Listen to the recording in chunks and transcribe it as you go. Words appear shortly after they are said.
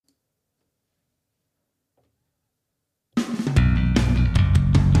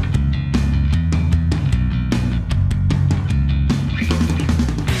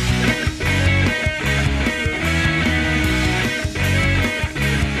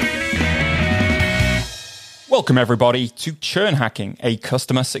Welcome, everybody, to Churn Hacking, a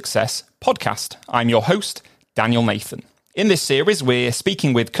customer success podcast. I'm your host, Daniel Nathan. In this series, we're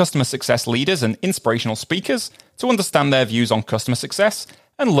speaking with customer success leaders and inspirational speakers to understand their views on customer success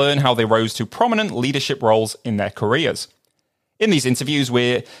and learn how they rose to prominent leadership roles in their careers. In these interviews,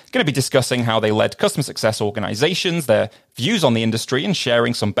 we're going to be discussing how they led customer success organizations, their views on the industry, and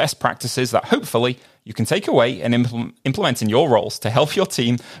sharing some best practices that hopefully you can take away and implement in your roles to help your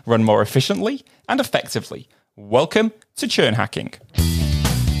team run more efficiently and effectively. Welcome to Churn Hacking.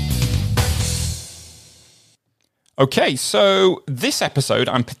 Okay, so this episode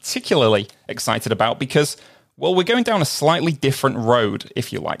I'm particularly excited about because, well, we're going down a slightly different road,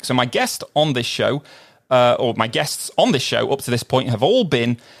 if you like. So my guest on this show, or my guests on this show up to this point have all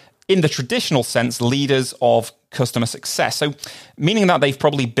been, in the traditional sense, leaders of customer success. So meaning that they've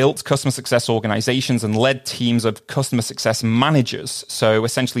probably built customer success organizations and led teams of customer success managers. So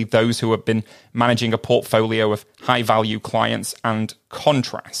essentially those who have been managing a portfolio of high-value clients and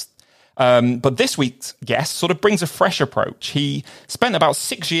contracts. But this week's guest sort of brings a fresh approach. He spent about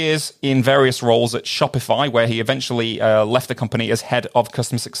 6 years in various roles at Shopify, where he eventually left the company as head of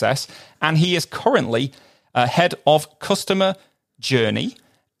customer success. And he is currently head of customer journey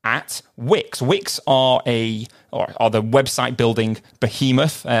at Wix. Wix are the website building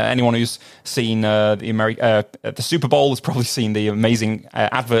behemoth. Anyone who's seen the Super Bowl has probably seen the amazing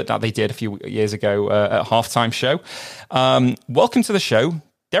advert that they did a few years ago at halftime show. Welcome to the show,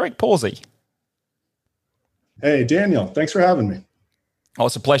 Derek Pawsey. Hey, Daniel. Thanks for having me. Oh,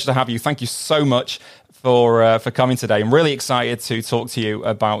 it's a pleasure to have you. Thank you so much for coming today. I'm really excited to talk to you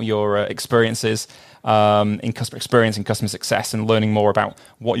about your experiences in customer experience and customer success and learning more about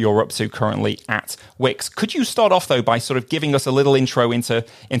what you're up to currently at Wix. Could you start off, though, by sort of giving us a little intro into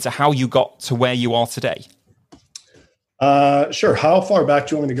how you got to where you are today? Sure. How far back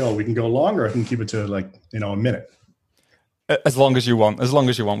do you want me to go? We can go longer. I can keep it to a minute. As long as you want. We've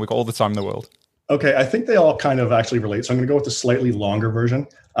got all the time in the world. Okay. I think they all kind of actually relate. So I'm going to go with the slightly longer version.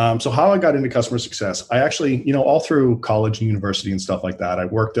 So how I got into customer success, I actually, all through college and university and stuff like that, I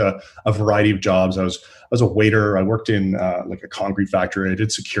worked a variety of jobs. I was a waiter. I worked in like a concrete factory. I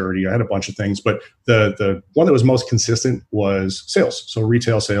did security. I had a bunch of things, but the one that was most consistent was sales. So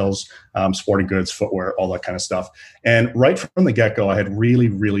retail sales, sporting goods, footwear, all that kind of stuff. And right from the get-go, I had really,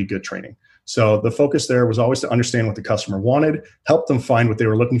 really good training. So the focus there was always to understand what the customer wanted, help them find what they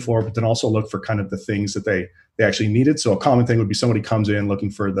were looking for, but then also look for kind of the things that they actually needed. So a common thing would be somebody comes in looking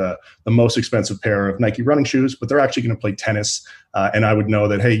for the most expensive pair of Nike running shoes, but they're actually going to play tennis. And I would know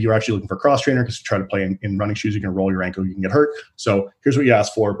that, hey, you're actually looking for a cross trainer because you try to play in running shoes, you're going to roll your ankle, you can get hurt. So here's what you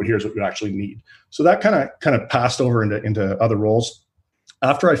asked for, but here's what you actually need. So that kind of passed over into other roles.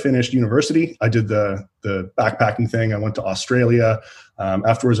 After I finished university, I did the backpacking thing. I went to Australia.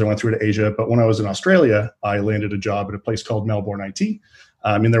 Afterwards, I went through to Asia. But when I was in Australia, I landed a job at a place called Melbourne IT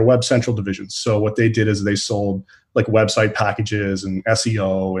in their Web Central division. So what they did is they sold like website packages and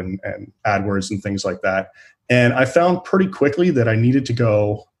SEO and AdWords and things like that. And I found pretty quickly that I needed to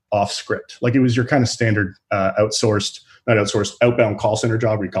go off script. Like it was your kind of standard outbound call center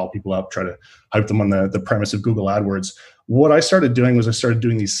job where you call people up, try to hype them on the premise of Google AdWords. What I started doing was I started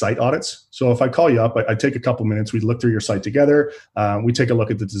doing these site audits. So if I call you up, I'd take a couple minutes. We'd look through your site together. We take a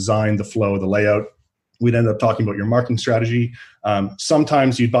look at the design, the flow, the layout. We'd end up talking about your marketing strategy.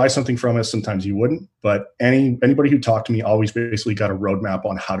 Sometimes you'd buy something from us, sometimes you wouldn't. But anybody who talked to me always basically got a roadmap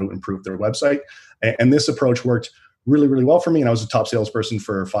on how to improve their website. And this approach worked really, really well for me. And I was a top salesperson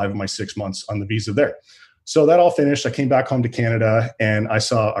for 5 of my 6 months on the visa there. So that all finished. I came back home to Canada and I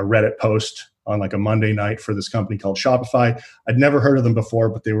saw a Reddit post on like a Monday night for this company called Shopify. I'd never heard of them before,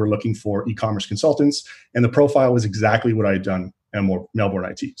 but they were looking for e-commerce consultants. And the profile was exactly what I had done at Melbourne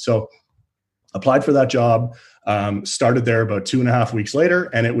IT. So applied for that job, started there about 2.5 weeks later.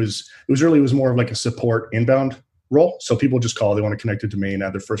 And it was more of like a support inbound role. So people just call, they want to connect a domain,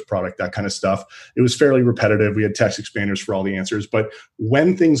 add their first product, that kind of stuff. It was fairly repetitive. We had text expanders for all the answers. But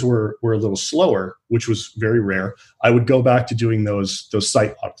when things were a little slower, which was very rare, I would go back to doing those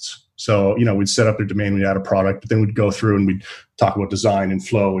site audits. So, we'd set up their domain, we'd add a product, but then we'd go through and we'd talk about design and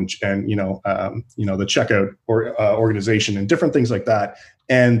flow and the checkout or organization and different things like that.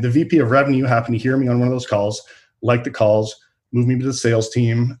 And the VP of revenue happened to hear me on one of those calls, liked the calls, moved me to the sales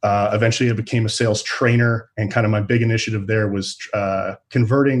team. Eventually I became a sales trainer, and kind of my big initiative there was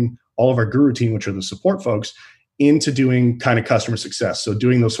converting all of our guru team, which are the support folks, into doing kind of customer success. So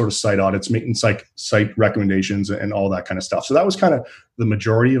doing those sort of site audits, making site recommendations and all that kind of stuff. So that was kind of the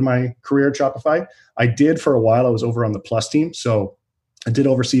majority of my career at Shopify. I did for a while, I was over on the Plus team. So I did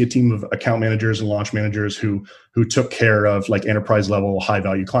oversee a team of account managers and launch managers who took care of like enterprise level high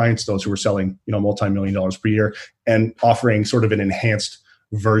value clients, those who were selling, multi-million dollars per year, and offering sort of an enhanced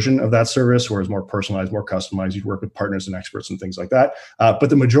version of that service, where it's more personalized, more customized. You'd work with partners and experts and things like that. But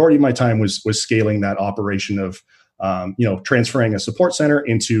the majority of my time was scaling that operation of transferring a support center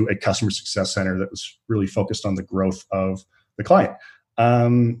into a customer success center that was really focused on the growth of the client.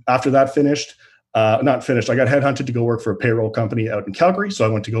 After that not finished, I got headhunted to go work for a payroll company out in Calgary. So I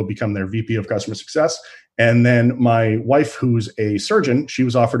went to go become their VP of customer success. And then my wife, who's a surgeon, she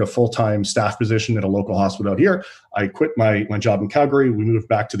was offered a full-time staff position at a local hospital out here. I quit my job in Calgary. We moved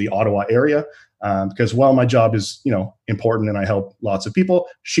back to the Ottawa area because while my job is, important and I help lots of people,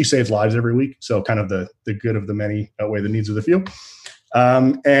 she saves lives every week. So kind of the good of the many outweigh the needs of the few.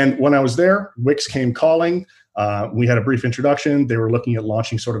 And when I was there, Wix came calling. We had a brief introduction. They were looking at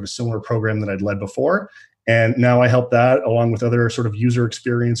launching sort of a similar program that I'd led before. And now I help that along with other sort of user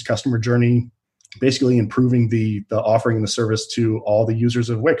experience, customer journey, basically improving the offering and the service to all the users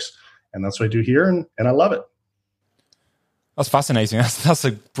of Wix. And that's what I do here. And I love it. That's fascinating. That's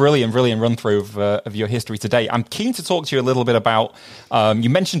a brilliant run through of your history today. I'm keen to talk to you a little bit about, you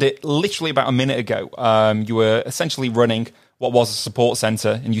mentioned it literally about a minute ago. You were essentially running what was a support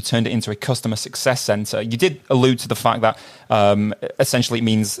center and you turned it into a customer success center. You did allude to the fact that essentially it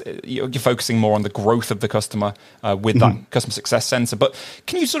means you're focusing more on the growth of the customer with that customer success center. But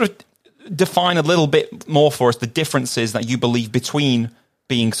can you sort of define a little bit more for us the differences that you believe between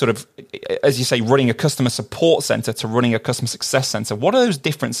being sort of, as you say, running a customer support center to running a customer success center? What are those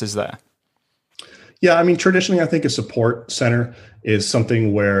differences there? Yeah, I mean, traditionally, I think a support center is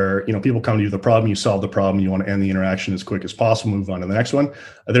something where, people come to you with a problem, you solve the problem, you want to end the interaction as quick as possible, move on to the next one.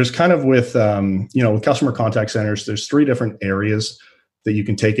 There's kind of with customer contact centers, there's 3 different areas that you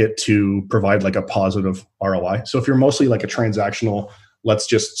can take it to provide like a positive ROI. So if you're mostly like a transactional, let's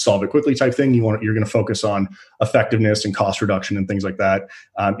just solve it quickly type thing, you're going to focus on effectiveness and cost reduction and things like that.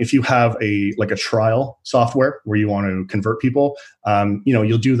 If you have a trial software where you want to convert people,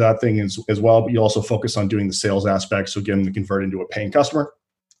 you'll do that thing as well, but you also focus on doing the sales aspect. So getting to convert into a paying customer.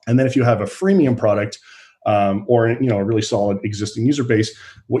 And then if you have a freemium product, or a really solid existing user base,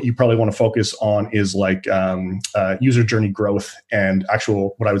 what you probably want to focus on is like user journey growth and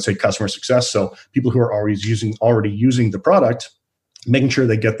actual, what I would say, customer success. So people who are already using the product, making sure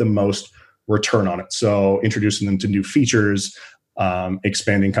they get the most return on it. So introducing them to new features,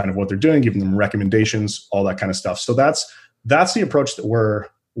 expanding kind of what they're doing, giving them recommendations, all that kind of stuff. So that's the approach that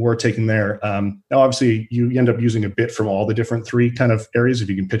we're taking there. Now, obviously, you end up using a bit from all the different 3 kind of areas, if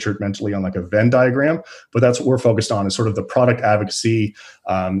you can picture it mentally on like a Venn diagram. But that's what we're focused on, is sort of the product advocacy,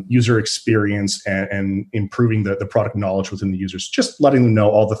 user experience, and improving the product knowledge within the users, just letting them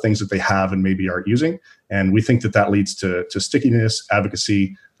know all the things that they have and maybe aren't using. And we think that leads to stickiness,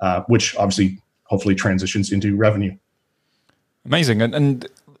 advocacy, which obviously hopefully transitions into revenue. Amazing. And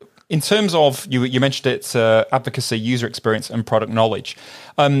in terms of, you mentioned it, advocacy, user experience, and product knowledge.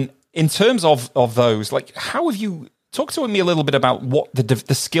 In terms of those, like, how have you, talk to me a little bit about what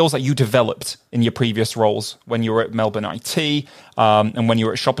the skills that you developed in your previous roles when you were at Melbourne IT and when you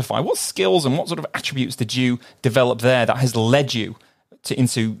were at Shopify. What skills and what sort of attributes did you develop there that has led you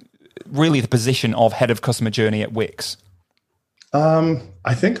into really the position of head of customer journey at Wix?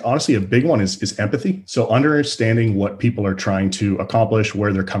 I think honestly, a big one is empathy. So understanding what people are trying to accomplish,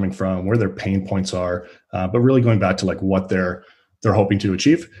 where they're coming from, where their pain points are, but really going back to like what they're hoping to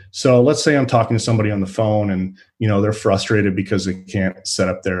achieve. So let's say I'm talking to somebody on the phone and, they're frustrated because they can't set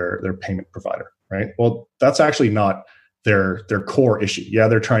up their payment provider, right? Well, that's actually not their core issue. Yeah,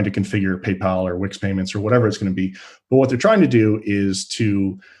 they're trying to configure PayPal or Wix payments or whatever it's going to be. But what they're trying to do is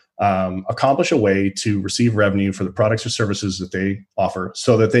to accomplish a way to receive revenue for the products or services that they offer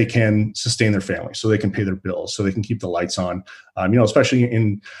so that they can sustain their family, so they can pay their bills, so they can keep the lights on, especially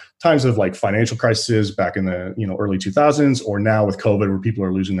in times of like financial crises back in the early 2000s, or now with COVID where people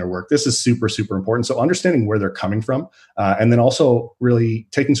are losing their work. This is super, super important. So understanding where they're coming from, and then also really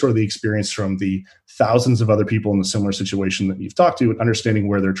taking sort of the experience from the thousands of other people in the similar situation that you've talked to and understanding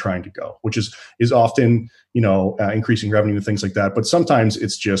where they're trying to go, which is often, increasing revenue and things like that. But sometimes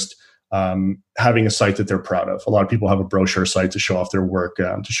it's just having a site that they're proud of. A lot of people have a brochure site to show off their work,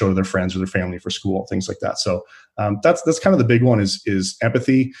 to show to their friends or their family for school, things like that. So that's kind of the big one is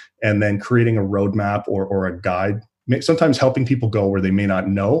empathy, and then creating a roadmap or a guide. Sometimes helping people go where they may not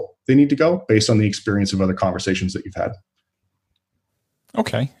know they need to go based on the experience of other conversations that you've had.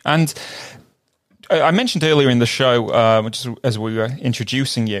 Okay. And I mentioned earlier in the show, which is, as we were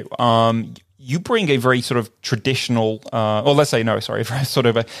introducing you, you bring a very sort of traditional, sort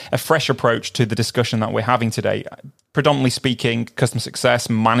of a fresh approach to the discussion that we're having today. predominantly speaking, customer success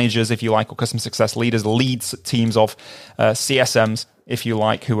managers, if you like, or customer success leaders, leads teams of CSMs, if you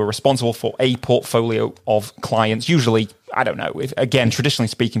like, who are responsible for a portfolio of clients, usually, I don't know, again, traditionally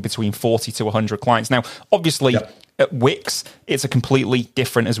speaking, between 40 to 100 clients. Now, obviously, at Wix, it's a completely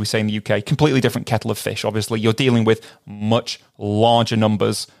different, as we say in the UK, completely different kettle of fish. Obviously, you're dealing with much larger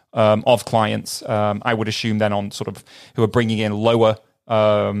numbers of clients. I would assume then on sort of who are bringing in lower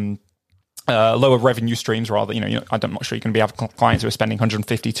revenue streams, rather. I'm not sure you can have clients who are spending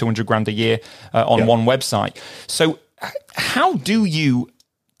 150, 200 grand a year on one website. So how do you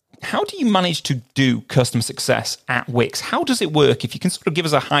manage to do customer success at Wix? How does it work? If you can sort of give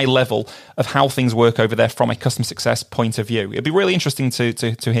us a high level of how things work over there from a customer success point of view, it'd be really interesting to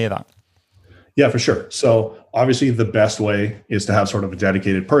hear that. Yeah, for sure. So obviously the best way is to have sort of a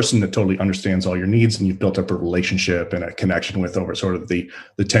dedicated person that totally understands all your needs, and you've built up a relationship and a connection with over sort of the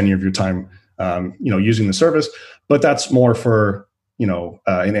tenure of your time, using the service. But that's more for,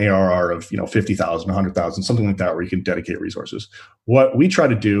 an ARR of, 50,000, 100,000, something like that, where you can dedicate resources. What we try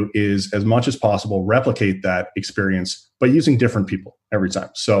to do is, as much as possible, replicate that experience, but using different people every time.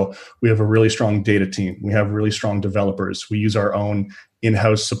 So we have a really strong data team. We have really strong developers. We use our own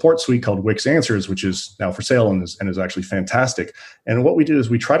in-house support suite called Wix Answers, which is now for sale and is actually fantastic. And what we do is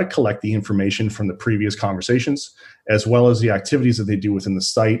we try to collect the information from the previous conversations, as well as the activities that they do within the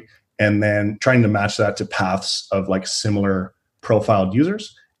site, and then trying to match that to paths of like similar profiled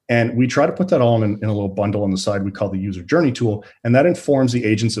users. And we try to put that all in a little bundle on the side we call the user journey tool. And that informs the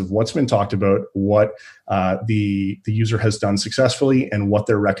agents of what's been talked about, what the user has done successfully, and what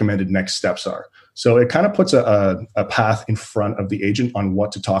their recommended next steps are. So it kind of puts a path in front of the agent on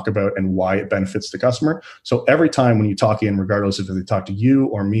what to talk about and why it benefits the customer. So every time when you talk in, regardless if they talk to you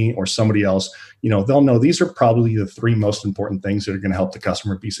or me or somebody else, they'll know these are probably the three most important things that are going to help the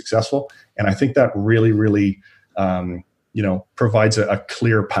customer be successful. And I think that really, really provides a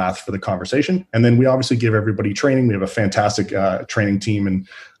clear path for the conversation. And then we obviously give everybody training. We have a fantastic training team,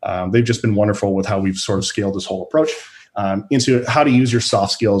 and they've just been wonderful with how we've sort of scaled this whole approach into how to use your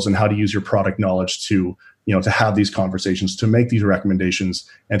soft skills and how to use your product knowledge to have these conversations, to make these recommendations,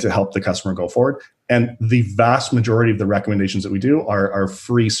 and to help the customer go forward. And the vast majority of the recommendations that we do are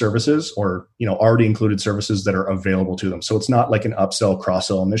free services or, already included services that are available to them. So it's not like an upsell,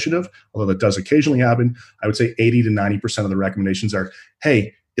 cross-sell initiative, although that does occasionally happen. I would say 80 to 90% of the recommendations are,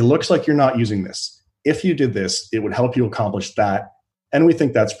 hey, it looks like you're not using this. If you did this, it would help you accomplish that. And we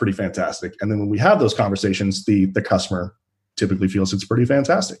think that's pretty fantastic. And then when we have those conversations, the customer typically feels it's pretty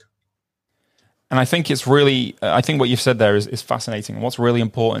fantastic. And I think it's really, I think what you've said there is fascinating. And what's really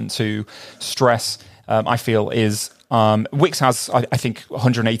important to stress, I feel, is Wix has, I think,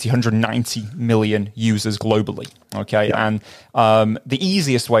 180, 190 million users globally. Okay. Yeah. And the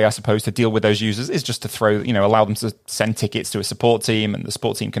easiest way, I suppose, to deal with those users is just to allow them to send tickets to a support team, and the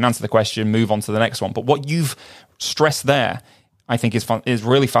support team can answer the question, move on to the next one. But what you've stressed there, I think is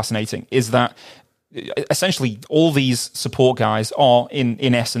really fascinating, is that essentially all these support guys are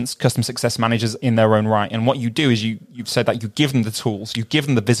in essence customer success managers in their own right. And what you do is you've said that you give them the tools, you give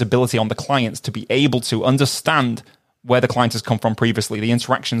them the visibility on the clients to be able to understand where the client has come from previously, the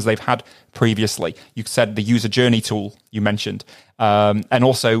interactions they've had previously. You said the user journey tool you mentioned, and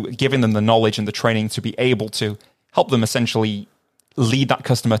also giving them the knowledge and the training to be able to help them essentially lead that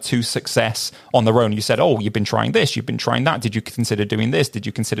customer to success on their own. You said, you've been trying this, you've been trying that. Did you consider doing this? Did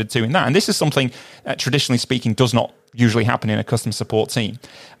you consider doing that? And this is something, traditionally speaking, does not usually happen in a customer support team.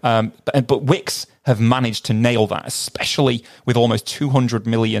 But Wix have managed to nail that, especially with almost 200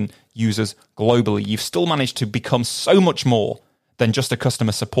 million users globally. You've still managed to become so much more than just a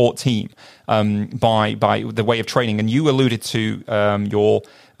customer support team by the way of training. And you alluded to your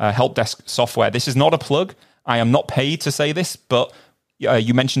help desk software. This is not a plug. I am not paid to say this, but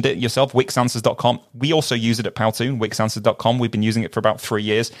you mentioned it yourself, wixanswers.com. We also use it at Powtoon, wixanswers.com. We've been using it for about 3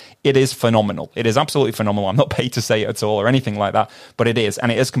 years. It is phenomenal. It is absolutely phenomenal. I'm not paid to say it at all or anything like that, but it is.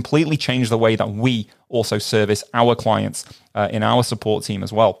 And it has completely changed the way that we also service our clients in our support team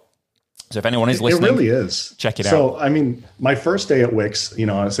as well. So if anyone is listening, it really is. Check it out. So, I mean, my first day at Wix,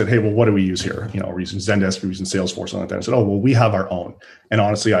 I said, hey, well, what do we use here? We're using Zendesk, we're using Salesforce, and like that. I said, we have our own. And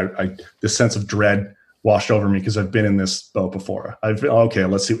honestly, I this sense of dread washed over me because I've been in this boat before. Okay,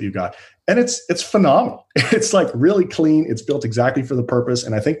 let's see what you got. And it's phenomenal. It's like really clean. It's built exactly for the purpose.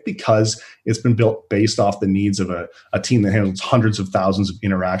 And I think because it's been built based off the needs of a team that handles hundreds of thousands of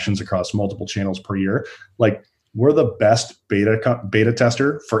interactions across multiple channels per year, like we're the best beta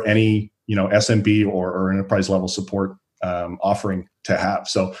tester for any, SMB or enterprise level support offering to have.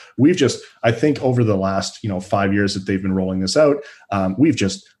 So we've just, I think over the last 5 years that they've been rolling this out, we've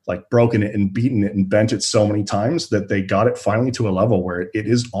just like broken it and beaten it and bent it so many times that they got it finally to a level where it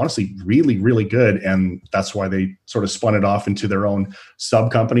is honestly really, really good. And that's why they sort of spun it off into their own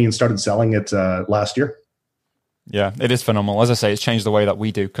sub company and started selling it last year. Yeah, it is phenomenal. As I say, it's changed the way that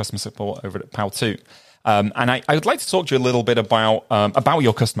we do customer support over at Powtoon. And I would like to talk to you a little bit about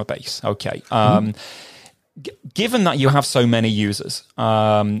your customer base. Okay. Given that you have so many users,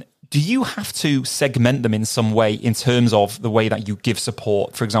 do you have to segment them in some way in terms of the way that you give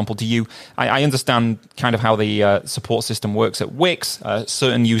support? For example, I understand kind of how the support system works at Wix.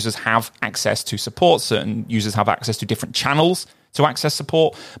 Certain users have access to support. Certain users have access to different channels to access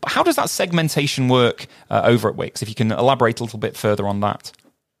support. But how does that segmentation work over at Wix? If you can elaborate a little bit further on that.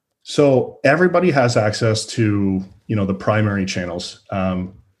 So everybody has access to, the primary channels.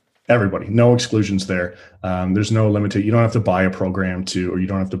 Everybody, no exclusions there. There's no limited. You don't have to buy a program or you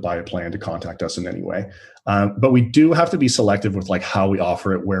don't have to buy a plan to contact us in any way. But we do have to be selective with like how we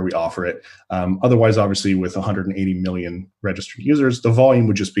offer it, where we offer it. Otherwise, obviously, with 180 million registered users, the volume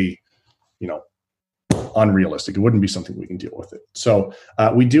would just be, unrealistic. It wouldn't be something we can deal with it. So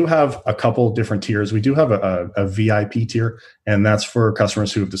we do have a couple different tiers. We do have a VIP tier, and that's for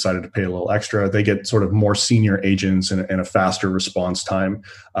customers who have decided to pay a little extra. They get sort of more senior agents and a faster response time.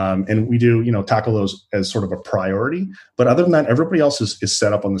 And we do, tackle those as sort of a priority. But other than that, everybody else is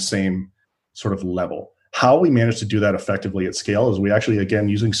set up on the same sort of level. How we manage to do that effectively at scale is we actually, again,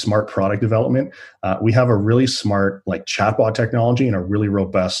 using smart product development, we have a really smart like chatbot technology and a really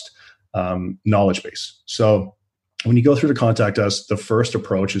robust knowledge base. So when you go through to contact us, the first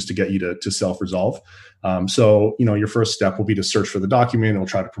approach is to get you to self-resolve. So, your first step will be to search for the document. We'll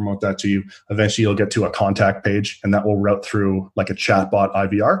try to promote that to you. Eventually you'll get to a contact page, and that will route through like a chatbot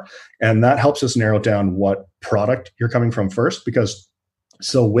IVR. And that helps us narrow down what product you're coming from first, because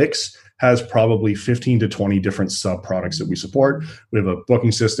Wix has probably 15 to 20 different sub products that we support. We have a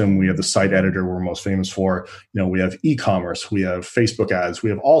booking system. We have the site editor we're most famous for. We have e-commerce. We have Facebook ads.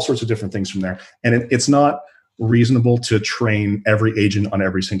 We have all sorts of different things from there. And it's not reasonable to train every agent on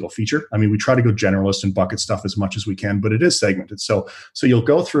every single feature. I mean, we try to go generalist and bucket stuff as much as we can, but it is segmented. So you'll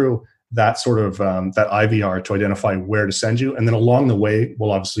go through that sort of that IVR to identify where to send you. And then along the way,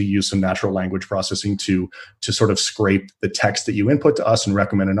 we'll obviously use some natural language processing to sort of scrape the text that you input to us and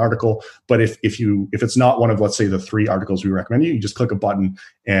recommend an article. But if it's not one of, let's say, the 3 articles we recommend you just click a button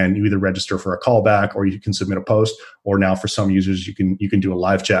and you either register for a callback or you can submit a post, or now for some users, you can do a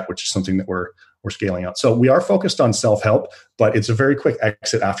live chat, which is something that we're scaling out. So we are focused on self-help, but it's a very quick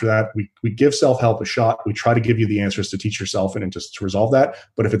exit after that. We give self-help a shot. We try to give you the answers to teach yourself and just to resolve that.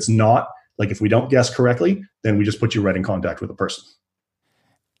 But if it's not, like if we don't guess correctly, then we just put you right in contact with a person.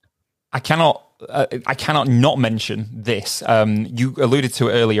 I cannot not mention this. You alluded to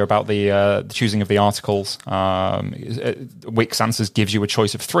it earlier about the choosing of the articles. Wix Answers gives you a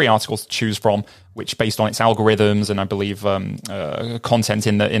choice of 3 articles to choose from, which, based on its algorithms and I believe content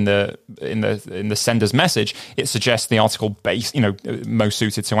in the sender's message, it suggests the article most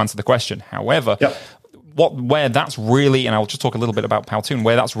suited to answer the question. However, yep. Where that's really, and I'll just talk a little bit about Powtoon,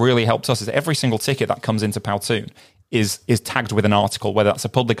 where that's really helped us is every single ticket that comes into Powtoon is tagged with an article, whether that's a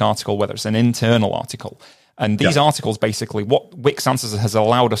public article, whether it's an internal article. And these articles, basically, what Wix Answers has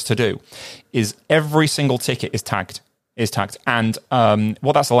allowed us to do is every single ticket is tagged. And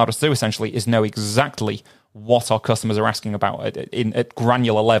what that's allowed us to do, essentially, is know exactly what our customers are asking about at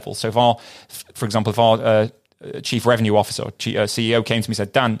granular level. So for example, if our chief revenue officer or CEO came to me and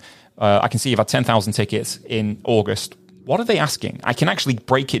said, Dan, I can see you've had 10,000 tickets in August. What are they asking? I can actually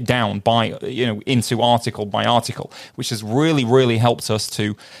break it down by, into article by article, which has really, really helped us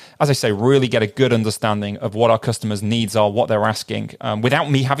to, as I say, really get a good understanding of what our customers' needs are, what they're asking.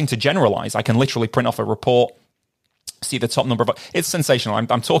 Without me having to generalize, I can literally print off a report, see the top number of. It's sensational.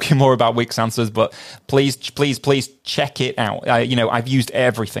 I'm talking more about Wix Answers, but please check it out. I've used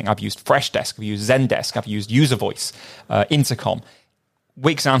everything. I've used Freshdesk, I've used Zendesk, I've used UserVoice, Intercom.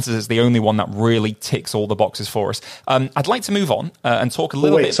 Wix Answers is the only one that really ticks all the boxes for us. I'd like to move on and talk a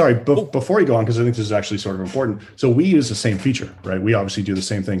little bit. Sorry, before you go on, because I think this is actually sort of important. So we use the same feature, right? We obviously do the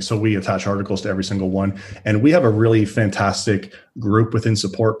same thing. So we attach articles to every single one. And we have a really fantastic group within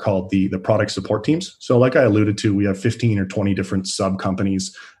support called the product support teams. So like I alluded to, we have 15 or 20 different sub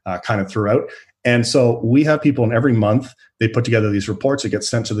companies kind of throughout. And so we have people, and every month they put together these reports that get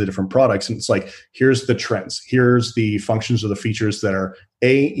sent to the different products. And it's like, here's the trends. Here's the functions or the features that are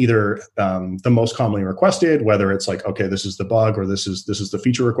either the most commonly requested, whether it's like, okay, this is the bug or this is the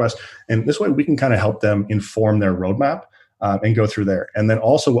feature request. And this way we can kind of help them inform their roadmap. and go through there. And then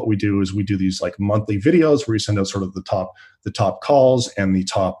also what we do is we do these like monthly videos where we send out sort of the top calls and the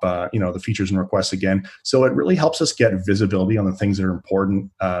top, the features and requests again. So it really helps us get visibility on the things that are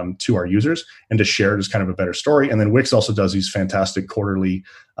important to our users and to share it as kind of a better story. And then Wix also does these fantastic quarterly,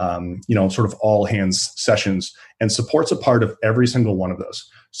 sort of all hands sessions, and support's a part of every single one of those.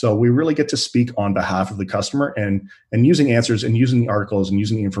 So we really get to speak on behalf of the customer, and using answers and using the articles and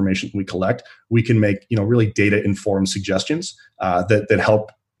using the information we collect, we can make, really data informed suggestions that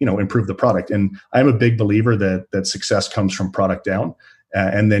help, improve the product. And I'm a big believer that success comes from product down.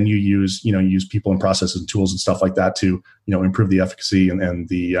 And then you use people and processes and tools and stuff like that to, improve the efficacy and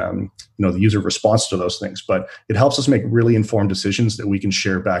the, the user response to those things. But it helps us make really informed decisions that we can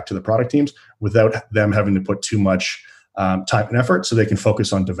share back to the product teams without them having to put too much time and effort, so they can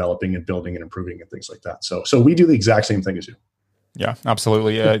focus on developing and building and improving and things like that. So we do the exact same thing as you. Yeah,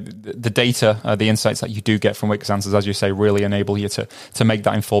 absolutely. The data, the insights that you do get from Wix Answers, as you say, really enable you to make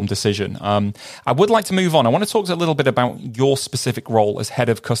that informed decision. I would like to move on. I want to talk a little bit about your specific role as head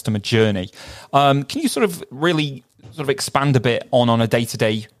of customer journey. Can you sort of really expand a bit on a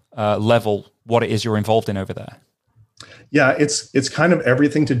day-to-day level what it is you're involved in over there? Yeah, it's kind of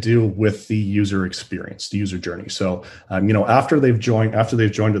everything to do with the user experience, the user journey. So, after they've joined to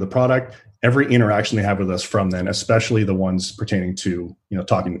the product, every interaction they have with us from then, especially the ones pertaining to,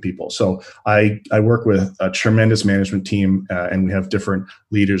 talking to people. So I work with a tremendous management team, and we have different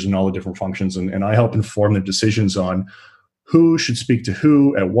leaders in all the different functions, and I help inform their decisions on who should speak to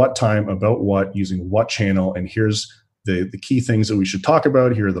who at what time about what, using what channel, and here's the key things that we should talk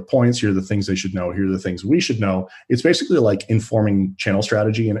about. Here are the points. Here are the things they should know. Here are the things we should know. It's basically like informing channel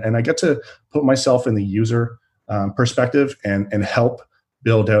strategy. And I get to put myself in the user perspective and help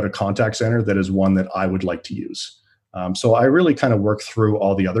build out a contact center that is one that I would like to use. So I really kind of work through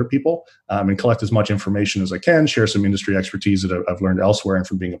all the other people and collect as much information as I can, share some industry expertise that I've learned elsewhere and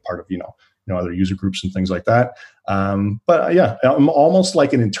from being a part of, other user groups and things like that. But yeah, I'm almost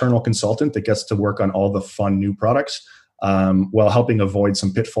like an internal consultant that gets to work on all the fun new products while helping avoid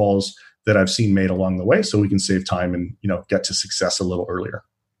some pitfalls that I've seen made along the way, so we can save time and, get to success a little earlier.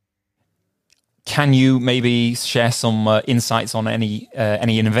 Can you maybe share some insights on any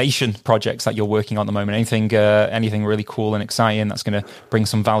innovation projects that you're working on at the moment? Anything really cool and exciting that's going to bring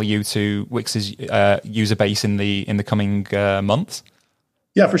some value to Wix's user base in the coming months?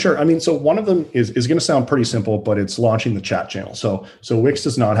 Yeah, for sure. I mean, so one of them is going to sound pretty simple, but it's launching the chat channel. So Wix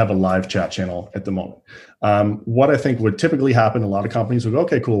does not have a live chat channel at the moment. What I think would typically happen, a lot of companies would go,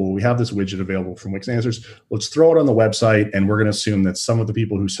 okay, cool. Well, we have this widget available from Wix Answers. Let's throw it on the website, and we're going to assume that some of the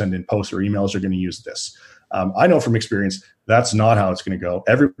people who send in posts or emails are going to use this. I know from experience, that's not how it's going to go.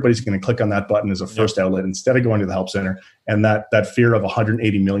 Everybody's going to click on that button as a first outlet instead of going to the help center. And that fear of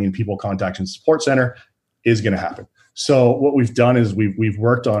 180 million people contacting the support center is going to happen. So what we've done is we've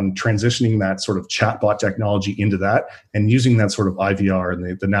worked on transitioning that sort of chatbot technology into that, and using that sort of IVR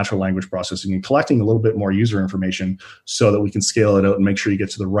and the natural language processing and collecting a little bit more user information so that we can scale it out and make sure you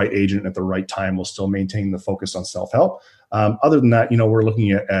get to the right agent at the right time while still maintaining the focus on self-help. Other than that, we're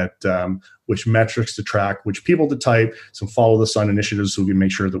looking at which metrics to track, which people to type, some follow the sun initiatives so we can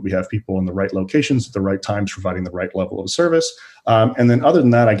make sure that we have people in the right locations at the right times, providing the right level of service. And then other than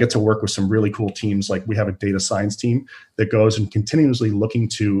that, I get to work with some really cool teams. Like we have a data science team that goes and continuously looking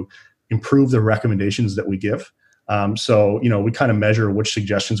to improve the recommendations that we give. So we kind of measure which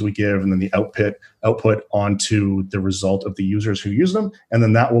suggestions we give, and then the output onto the result of the users who use them. And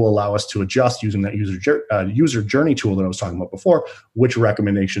then that will allow us to adjust using that user journey tool that I was talking about before, which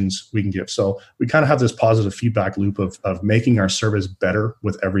recommendations we can give. So we kind of have this positive feedback loop of making our service better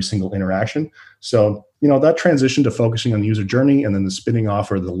with every single interaction. So, that transition to focusing on the user journey and then the spinning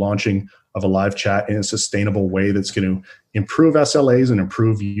off or the launching of a live chat in a sustainable way that's going to improve SLAs and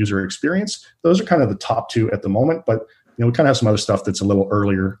improve user experience. Those are kind of the top two at the moment, but we kind of have some other stuff that's a little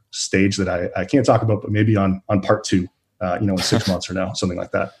earlier stage that I can't talk about, but maybe on part two, in 6 months or now, something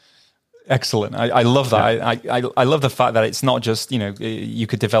like that. Excellent. I love that. Yeah. I love the fact that it's not just, you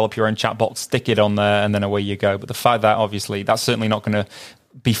could develop your own chatbot, stick it on there, and then away you go. But the fact that obviously that's certainly not going to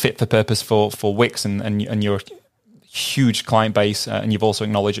be fit for purpose for Wix and your huge client base, and you've also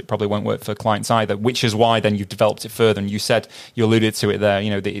acknowledged it probably won't work for clients either, which is why then you've developed it further. And you alluded to it there,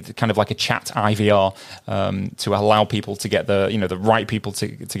 the kind of like a chat IVR to allow people to get the right people to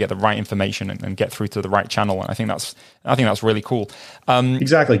get the right information and get through to the right channel. And I think that's really cool.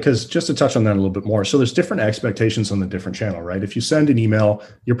 Exactly, because just to touch on that a little bit more, so there's different expectations on the different channel, right? If you send an email,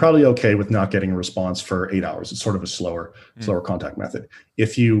 you're probably okay with not getting a response for 8 hours. It's sort of a slower contact method.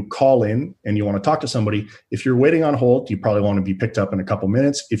 If you call in and you want to talk to somebody, if you're waiting on hold, you probably want to be picked up in a couple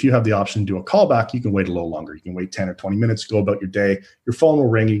minutes. If you have the option to do a callback, you can wait a little longer. You can wait 10 or 20 minutes, go about your day. Your phone will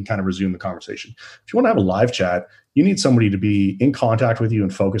ring, you can kind of resume the conversation. If you want to have a live chat, you need somebody to be in contact with you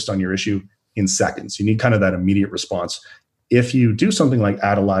and focused on your issue in seconds. You need kind of that immediate response. If you do something like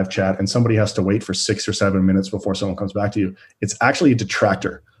add a live chat and somebody has to wait for 6 or 7 minutes before someone comes back to you, it's actually a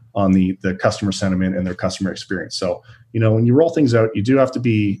detractor on the customer sentiment and their customer experience. So, when you roll things out, you do have to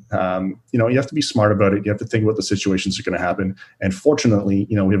be, you have to be smart about it. You have to think about the situations that are going to happen. And fortunately,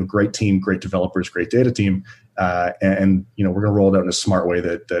 we have a great team, great developers, great data team. And we're going to roll it out in a smart way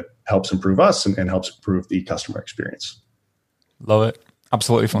that helps improve us and helps improve the customer experience. Love it.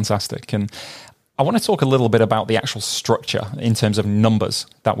 Absolutely fantastic. And I want to talk a little bit about the actual structure in terms of numbers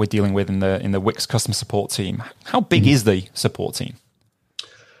that we're dealing with in the Wix customer support team. How big is the support team?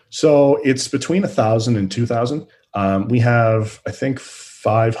 So it's between 1,000 and 2,000. We have, I think,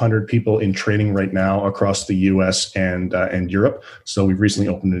 500 people in training right now across the US and Europe. So we've recently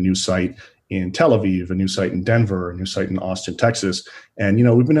opened a new site in Tel Aviv, a new site in Denver, a new site in Austin, Texas. And,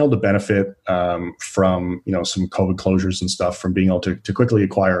 we've been able to benefit from, some COVID closures and stuff, from being able to quickly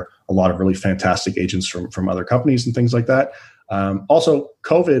acquire a lot of really fantastic agents from other companies and things like that. Also,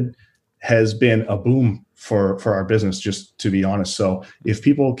 COVID has been a boom for our business, just to be honest. So if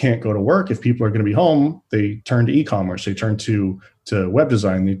people can't go to work, if people are going to be home, they turn to e-commerce, they turn to web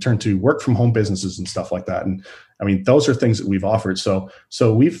design, they turn to work from home businesses and stuff like that. And I mean, those are things that we've offered. So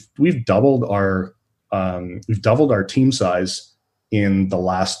we've doubled our team size in the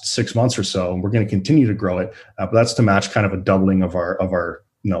last 6 months or so, and we're going to continue to grow it. But that's to match kind of a doubling of our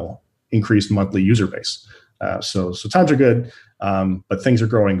increased monthly user base. So times are good, but things are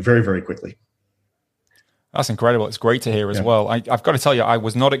growing very, very quickly. That's incredible. It's great to hear as well. I've got to tell you, I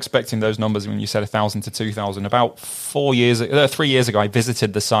was not expecting those numbers when you said 1,000 to 2,000. About 3 years ago, I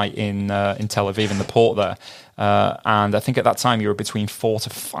visited the site in Tel Aviv, in the port there. And I think at that time you were between 400 to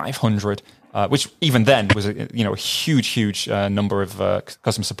 500, which even then was a huge number of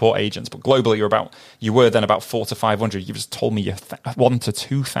customer support agents. But globally, you were then about 400 to 500. You just told me you're 1,000 to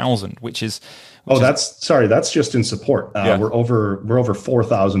 2,000, which is... that's just in support. We're over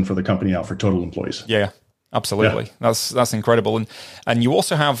 4,000 for the company now for total employees. Yeah. Absolutely, yeah. That's incredible, and you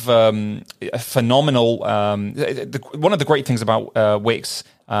also have a phenomenal. One of the great things about Wix,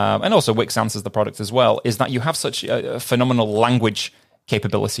 and also Wix Answers, the product as well, is that you have such a phenomenal language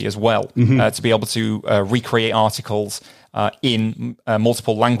capability as well, to be able to recreate articles in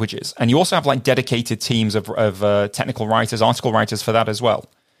multiple languages, and you also have like dedicated teams of technical writers, article writers for that as well.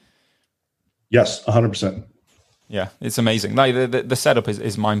 Yes, 100%. Yeah, it's amazing. The setup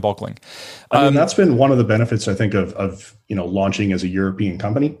is mind-boggling. I mean, that's been one of the benefits, I think, of launching as a European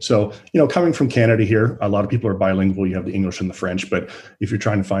company. So, coming from Canada here, a lot of people are bilingual. You have the English and the French. But if you're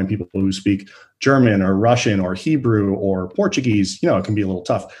trying to find people who speak German or Russian or Hebrew or Portuguese, it can be a little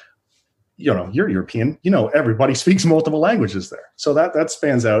tough. You're European. Everybody speaks multiple languages there. So that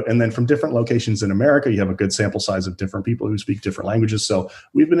spans out. And then from different locations in America, you have a good sample size of different people who speak different languages. So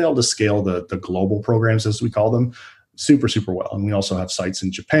we've been able to scale the global programs, as we call them, super, super well. And we also have sites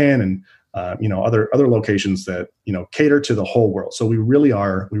in Japan and other locations that cater to the whole world. So we really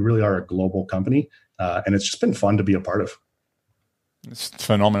are a global company, and it's just been fun to be a part of. It's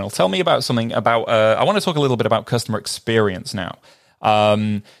phenomenal. Tell me about something about. I want to talk a little bit about customer experience now.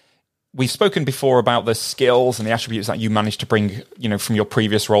 We've spoken before about the skills and the attributes that you managed to bring, from your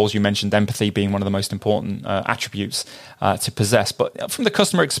previous roles. You mentioned empathy being one of the most important attributes to possess. But from the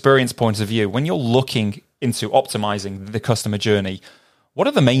customer experience point of view, when you're looking into optimizing the customer journey, what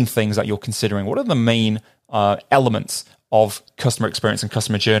are the main things that you're considering? What are the main elements of customer experience and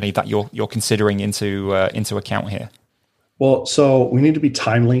customer journey that you're considering into account here? Well, so we need to be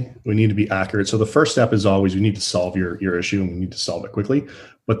timely. We need to be accurate. So the first step is always we need to solve your issue, and we need to solve it quickly.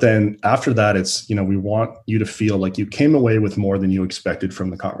 But then after that, it's, we want you to feel like you came away with more than you expected from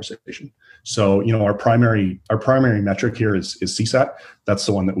the conversation. So, our primary metric here is CSAT. That's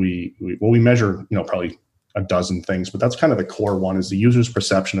the one that we measure, probably a dozen things, but that's kind of the core one, is the user's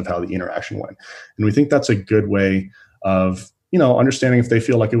perception of how the interaction went. And we think that's a good way of, understanding if they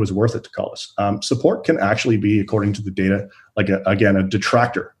feel like it was worth it to call us. Support can actually be, according to the data, like a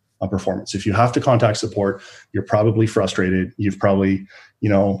detractor on performance. If you have to contact support, you're probably frustrated. You've probably,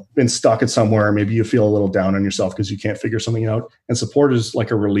 been stuck at somewhere. Maybe you feel a little down on yourself because you can't figure something out. And support is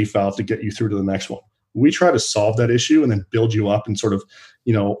like a relief valve to get you through to the next one. We try to solve that issue and then build you up and sort of,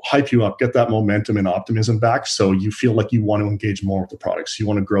 hype you up, get that momentum and optimism back. So you feel like you want to engage more with the products. You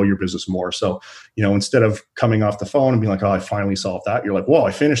want to grow your business more. So, instead of coming off the phone and being like, oh, I finally solved that, you're like, whoa,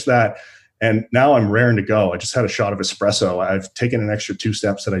 I finished that. And now I'm raring to go. I just had a shot of espresso. I've taken an extra 2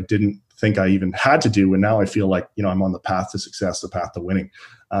 steps that I didn't think I even had to do. And now I feel like, I'm on the path to success, the path to winning.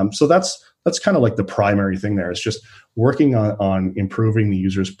 So that's kind of like the primary thing there, is just working on improving the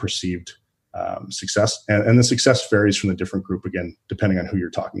user's perceived success. And the success varies from the different group, again, depending on who you're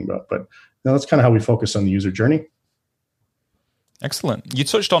talking about. But that's kind of how we focus on the user journey. Excellent. You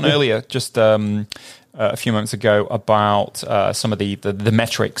touched on earlier, just a few moments ago, about some of the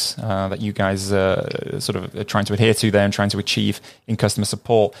metrics that you guys sort of are trying to adhere to there and trying to achieve in customer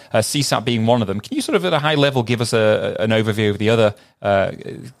support, CSAT being one of them. Can you sort of at a high level give us an overview of the other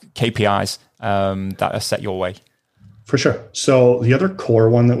KPIs that are set your way? For sure. So the other core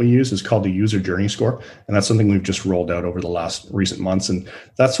one that we use is called the user journey score. And that's something we've just rolled out over the last recent months. And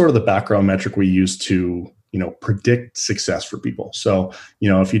that's sort of the background metric we use to predict success for people. So,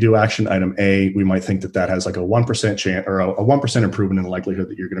 if you do action item A, we might think that has like a 1% chance or a 1% improvement in the likelihood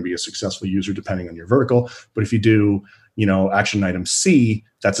that you're going to be a successful user, depending on your vertical. But if you do, action item C,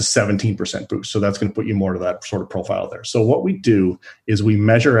 that's a 17% boost. So that's going to put you more to that sort of profile there. So what we do is we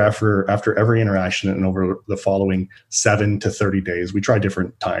measure after every interaction and over the following 7 to 30 days. We try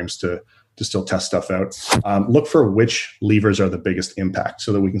different times to still test stuff out. Look for which levers are the biggest impact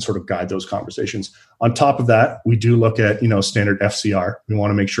so that we can sort of guide those conversations. On top of that, we do look at, standard FCR. We want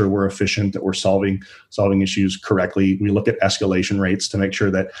to make sure we're efficient, that we're solving issues correctly. We look at escalation rates to make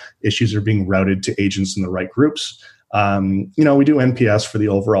sure that issues are being routed to agents in the right groups. We do NPS for the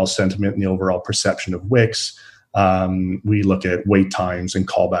overall sentiment and the overall perception of Wix. We look at wait times and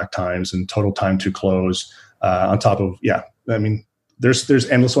callback times and total time to close on top of, there's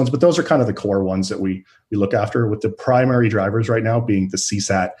endless ones, but those are kind of the core ones that we look after, with the primary drivers right now being the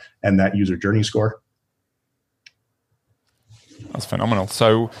CSAT and that user journey score. That's phenomenal.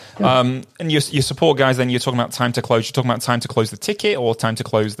 So, and your support guys, then you're talking about time to close. You're talking about time to close the ticket or time to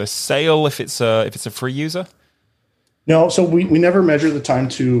close the sale if it's a free user? No, so we never measure the time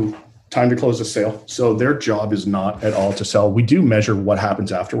to close a sale. So their job is not at all to sell. We do measure what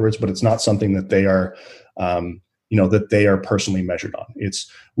happens afterwards, but it's not something that they are that they are personally measured on.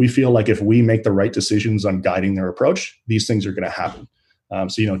 We feel like if we make the right decisions on guiding their approach, these things are going to happen.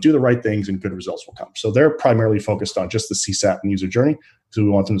 So, do the right things and good results will come. So they're primarily focused on just the CSAT and user journey. So we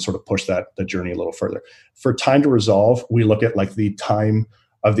want them to sort of push that journey a little further. For time to resolve, we look at like the time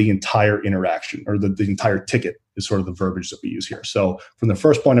of the entire interaction, or the entire ticket is sort of the verbiage that we use here. So from the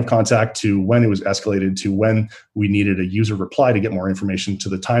first point of contact to when it was escalated to when we needed a user reply to get more information to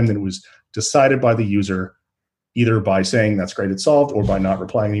the time that it was decided by the user, either by saying that's great, it's solved, or by not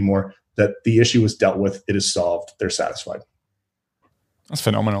replying anymore, that the issue is dealt with, it is solved, they're satisfied. That's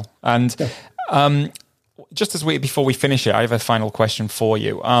phenomenal. And just before we finish it, I have a final question for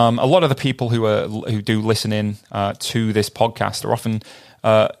you. A lot of the people who do listen in to this podcast are often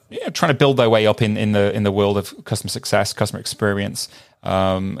trying to build their way up in the world of customer success, customer experience.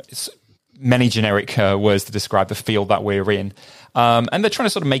 It's many generic words to describe the field that we're in. And they're trying to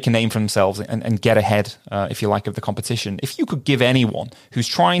sort of make a name for themselves and get ahead, if you like, of the competition. If you could give anyone who's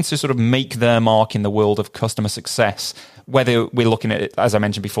trying to sort of make their mark in the world of customer success, whether we're looking at it, as I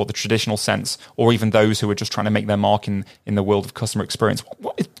mentioned before, the traditional sense, or even those who are just trying to make their mark in the world of customer experience,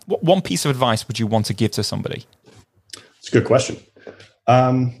 what one piece of advice would you want to give to somebody? It's a good question.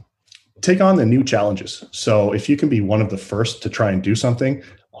 Take on the new challenges. So if you can be one of the first to try and do something,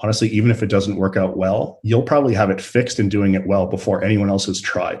 honestly, even if it doesn't work out well, you'll probably have it fixed and doing it well before anyone else has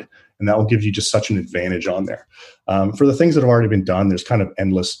tried. And that will give you just such an advantage on there. For the things that have already been done, there's kind of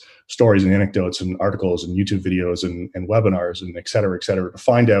endless stories and anecdotes and articles and YouTube videos and webinars and et cetera, to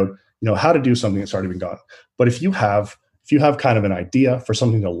find out, how to do something that's already been done. But if you have kind of an idea for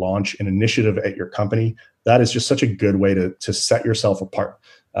something to launch, an initiative at your company, that is just such a good way to set yourself apart.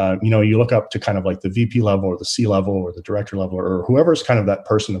 You look up to kind of like the VP level or the C level or the director level or whoever's kind of that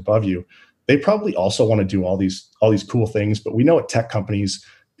person above you. They probably also want to do all these cool things, but we know at tech companies,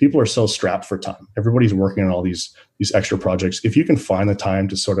 people are so strapped for time. Everybody's working on all these extra projects. If you can find the time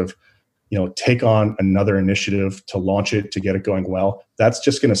to sort of, take on another initiative, to launch it, to get it going well, that's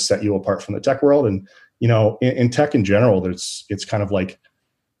just going to set you apart from the tech world. And, in tech in general, it's kind of like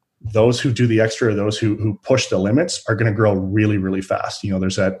those who do the extra, those who push the limits are going to grow really, really fast.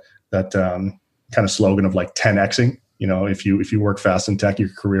 There's that kind of slogan of like 10xing. If you work fast in tech, your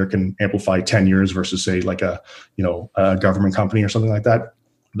career can amplify 10 years versus say like a government company or something like that.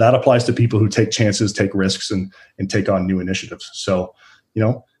 That applies to people who take chances, take risks, and take on new initiatives. So,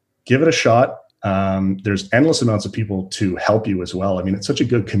 give it a shot. There's endless amounts of people to help you as well. I mean, it's such a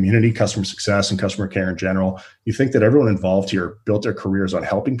good community, customer success and customer care in general. You think that everyone involved here built their careers on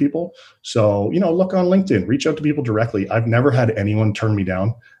helping people. So, look on LinkedIn, reach out to people directly. I've never had anyone turn me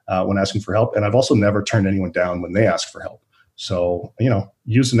down when asking for help. And I've also never turned anyone down when they ask for help. So,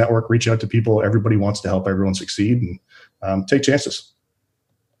 use the network, reach out to people. Everybody wants to help everyone succeed, and take chances.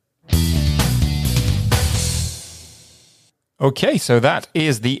 Okay, so that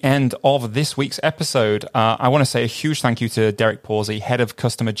is the end of this week's episode. I want to say a huge thank you to Derek Pawsey, Head of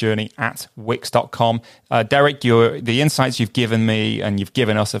Customer Journey at Wix.com. Derek, the insights you've given me and you've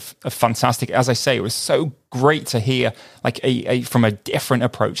given us are fantastic. As I say, it was so great to hear like from a different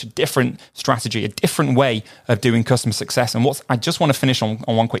approach, a different strategy, a different way of doing customer success. And I just want to finish on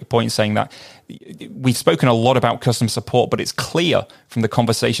one quick point, saying that we've spoken a lot about customer support, but it's clear from the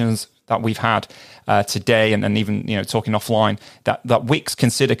conversations that we've had today and even talking offline that Wix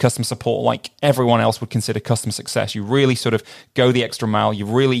consider customer support like everyone else would consider customer success. You really sort of go the extra mile. You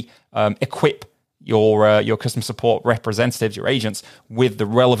really equip your customer support representatives, your agents, with the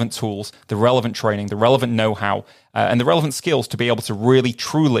relevant tools, the relevant training, the relevant know-how, and the relevant skills to be able to really,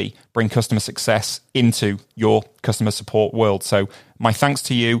 truly bring customer success into your customer support world. So my thanks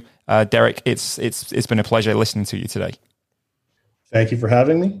to you, Derek. It's been a pleasure listening to you today. Thank you for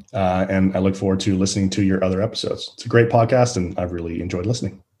having me, and I look forward to listening to your other episodes. It's a great podcast, and I've really enjoyed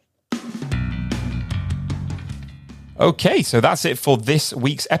listening. Okay, so that's it for this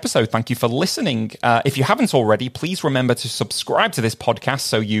week's episode. Thank you for listening. If you haven't already, please remember to subscribe to this podcast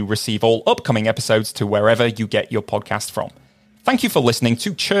so you receive all upcoming episodes to wherever you get your podcast from. Thank you for listening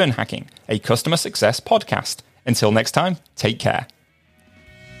to Churn Hacking, a customer success podcast. Until next time, take care.